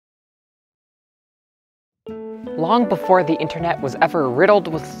Long before the internet was ever riddled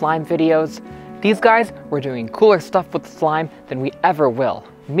with slime videos, these guys were doing cooler stuff with slime than we ever will.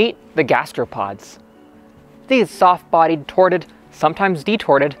 Meet the gastropods. These soft-bodied, torted, sometimes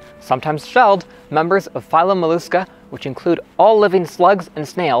detorted, sometimes shelled members of phylum Mollusca, which include all living slugs and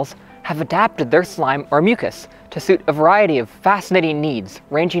snails, have adapted their slime or mucus to suit a variety of fascinating needs,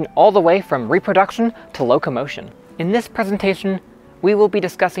 ranging all the way from reproduction to locomotion. In this presentation, we will be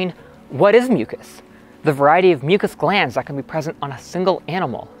discussing what is mucus, the variety of mucus glands that can be present on a single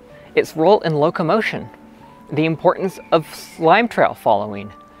animal, its role in locomotion, the importance of slime trail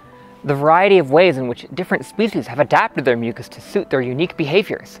following, the variety of ways in which different species have adapted their mucus to suit their unique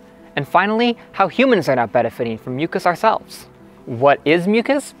behaviors, and finally, how humans are now benefiting from mucus ourselves. What is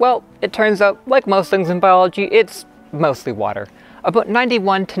mucus? Well, it turns out, like most things in biology, it's mostly water, about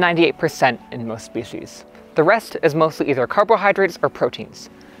 91 to 98% in most species. The rest is mostly either carbohydrates or proteins.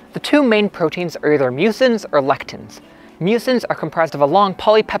 The two main proteins are either mucins or lectins. Mucins are comprised of a long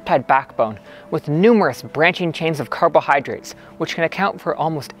polypeptide backbone with numerous branching chains of carbohydrates, which can account for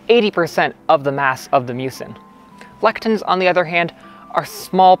almost 80% of the mass of the mucin. Lectins, on the other hand, are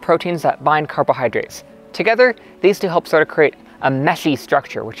small proteins that bind carbohydrates. Together, these two help sort of create a meshy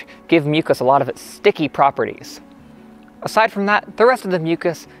structure, which give mucus a lot of its sticky properties. Aside from that, the rest of the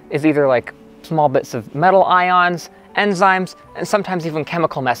mucus is either like small bits of metal ions, enzymes, and sometimes even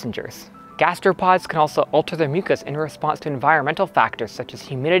chemical messengers. Gastropods can also alter their mucus in response to environmental factors such as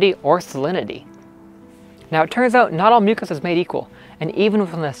humidity or salinity. Now, it turns out not all mucus is made equal, and even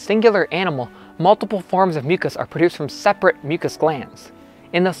within a singular animal, multiple forms of mucus are produced from separate mucus glands.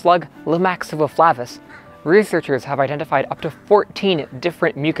 In the slug Limousines, researchers have identified up to 14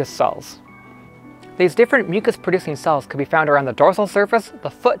 different mucus cells. These different mucus-producing cells could be found around the dorsal surface, the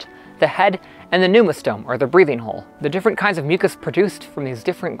foot, the head, and the pneumostome, or the breathing hole. The different kinds of mucus produced from these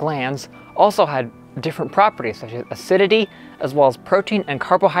different glands also had different properties, such as acidity, as well as protein and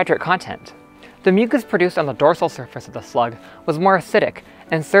carbohydrate content. The mucus produced on the dorsal surface of the slug was more acidic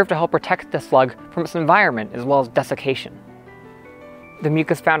and served to help protect the slug from its environment as well as desiccation. The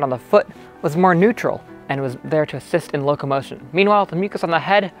mucus found on the foot was more neutral and was there to assist in locomotion. Meanwhile, the mucus on the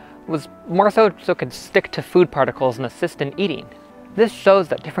head was more so it could stick to food particles and assist in eating. This shows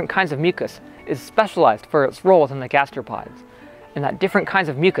that different kinds of mucus is specialized for its role within the gastropods, and that different kinds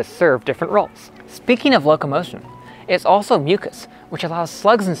of mucus serve different roles. Speaking of locomotion, it's also mucus which allows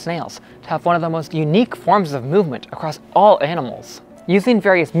slugs and snails to have one of the most unique forms of movement across all animals. Using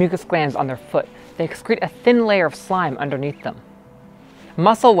various mucus glands on their foot, they excrete a thin layer of slime underneath them.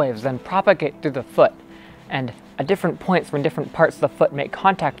 Muscle waves then propagate through the foot, and at different points when different parts of the foot make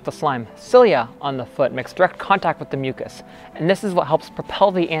contact with the slime, cilia on the foot makes direct contact with the mucus, and this is what helps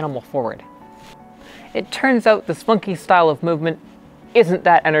propel the animal forward. It turns out this funky style of movement isn't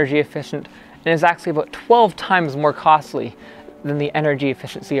that energy efficient and is actually about 12 times more costly than the energy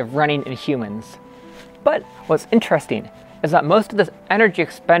efficiency of running in humans. But what's interesting is that most of this energy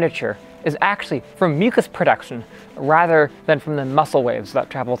expenditure is actually from mucus production rather than from the muscle waves that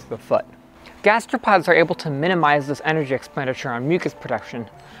travel through the foot. Gastropods are able to minimize this energy expenditure on mucus production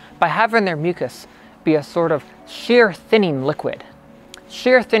by having their mucus be a sort of shear thinning liquid.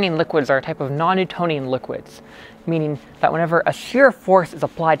 Shear thinning liquids are a type of non-Newtonian liquids, meaning that whenever a shear force is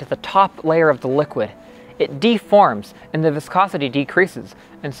applied to the top layer of the liquid, it deforms and the viscosity decreases,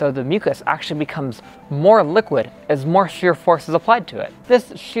 and so the mucus actually becomes more liquid as more shear force is applied to it.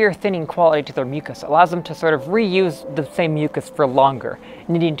 This shear thinning quality to their mucus allows them to sort of reuse the same mucus for longer,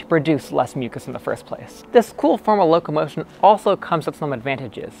 needing to produce less mucus in the first place. This cool form of locomotion also comes with some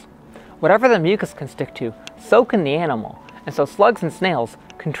advantages. Whatever the mucus can stick to, so can the animal, and so slugs and snails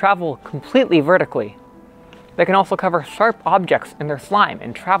can travel completely vertically. They can also cover sharp objects in their slime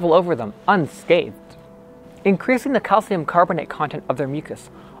and travel over them unscathed. Increasing the calcium carbonate content of their mucus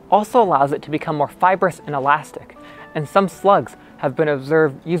also allows it to become more fibrous and elastic, and some slugs have been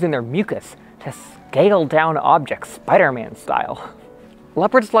observed using their mucus to scale down objects Spider-Man style.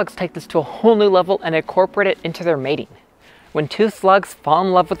 Leopard slugs take this to a whole new level and incorporate it into their mating. When two slugs fall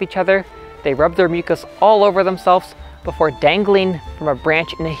in love with each other, they rub their mucus all over themselves before dangling from a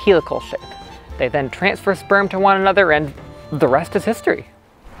branch in a helical shape. They then transfer sperm to one another, and the rest is history.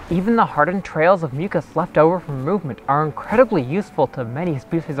 Even the hardened trails of mucus left over from movement are incredibly useful to many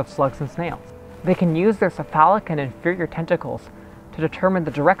species of slugs and snails. They can use their cephalic and inferior tentacles to determine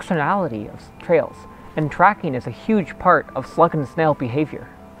the directionality of trails, and tracking is a huge part of slug and snail behavior.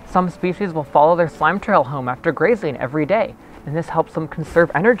 Some species will follow their slime trail home after grazing every day, and this helps them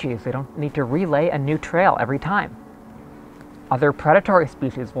conserve energy as they don't need to relay a new trail every time. Other predatory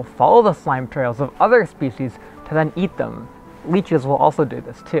species will follow the slime trails of other species to then eat them. Leeches will also do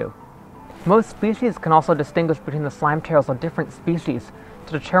this too. Most species can also distinguish between the slime tails of different species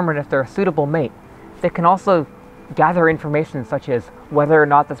to determine if they're a suitable mate. They can also gather information such as whether or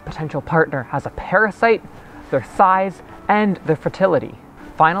not this potential partner has a parasite, their size, and their fertility.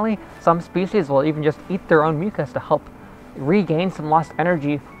 Finally, some species will even just eat their own mucus to help regain some lost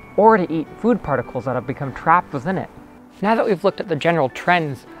energy or to eat food particles that have become trapped within it. Now that we've looked at the general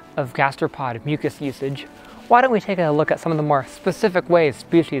trends of gastropod mucus usage, why don't we take a look at some of the more specific ways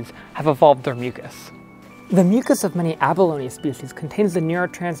species have evolved their mucus. The mucus of many abalone species contains the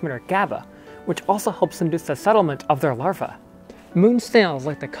neurotransmitter GABA, which also helps induce the settlement of their larvae. Moon snails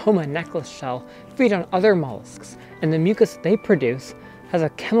like the coma necklace shell feed on other mollusks, and the mucus they produce has a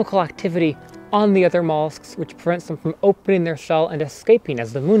chemical activity on the other mollusks which prevents them from opening their shell and escaping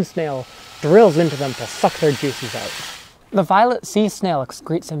as the moon snail drills into them to suck their juices out. The violet sea snail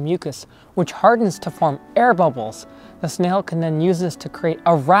excretes a mucus which hardens to form air bubbles. The snail can then use this to create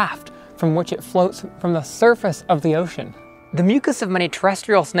a raft from which it floats from the surface of the ocean. The mucus of many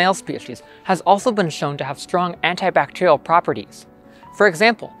terrestrial snail species has also been shown to have strong antibacterial properties. For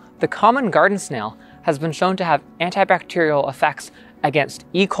example, the common garden snail has been shown to have antibacterial effects against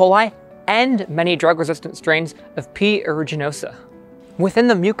E. coli and many drug-resistant strains of P. aeruginosa. Within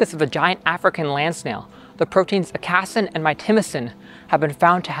the mucus of the giant African land snail, the proteins acasin and mitimicin have been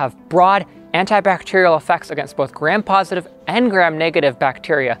found to have broad antibacterial effects against both gram-positive and gram-negative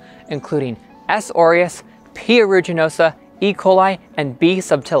bacteria, including S. aureus, P. aeruginosa, E. coli, and B.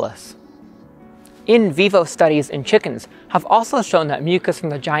 subtilis. In vivo studies in chickens have also shown that mucus from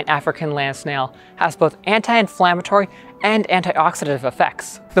the giant African land snail has both anti-inflammatory and antioxidant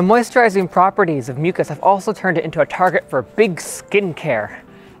effects. The moisturizing properties of mucus have also turned it into a target for big skincare,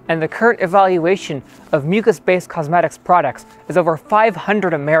 and the current evaluation of mucus-based cosmetics products is over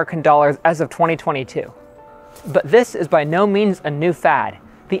 $500 American as of 2022. But this is by no means a new fad.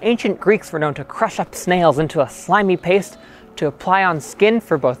 The ancient Greeks were known to crush up snails into a slimy paste to apply on skin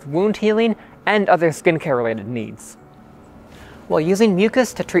for both wound healing and other skincare related needs. While using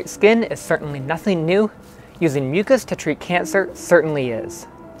mucus to treat skin is certainly nothing new, using mucus to treat cancer certainly is.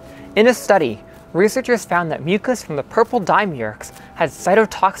 In a study, researchers found that mucus from the purple dimurex had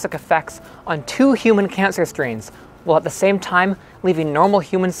cytotoxic effects on 2 human cancer strains, while at the same time leaving normal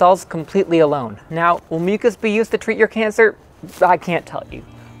human cells completely alone. Now, will mucus be used to treat your cancer? I can't tell you.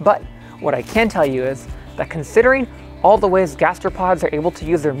 But what I can tell you is that considering all the ways gastropods are able to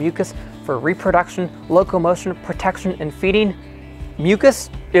use their mucus for reproduction, locomotion, protection, and feeding, mucus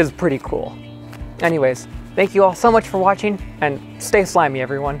is pretty cool. Anyways, thank you all so much for watching, and stay slimy,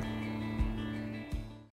 everyone.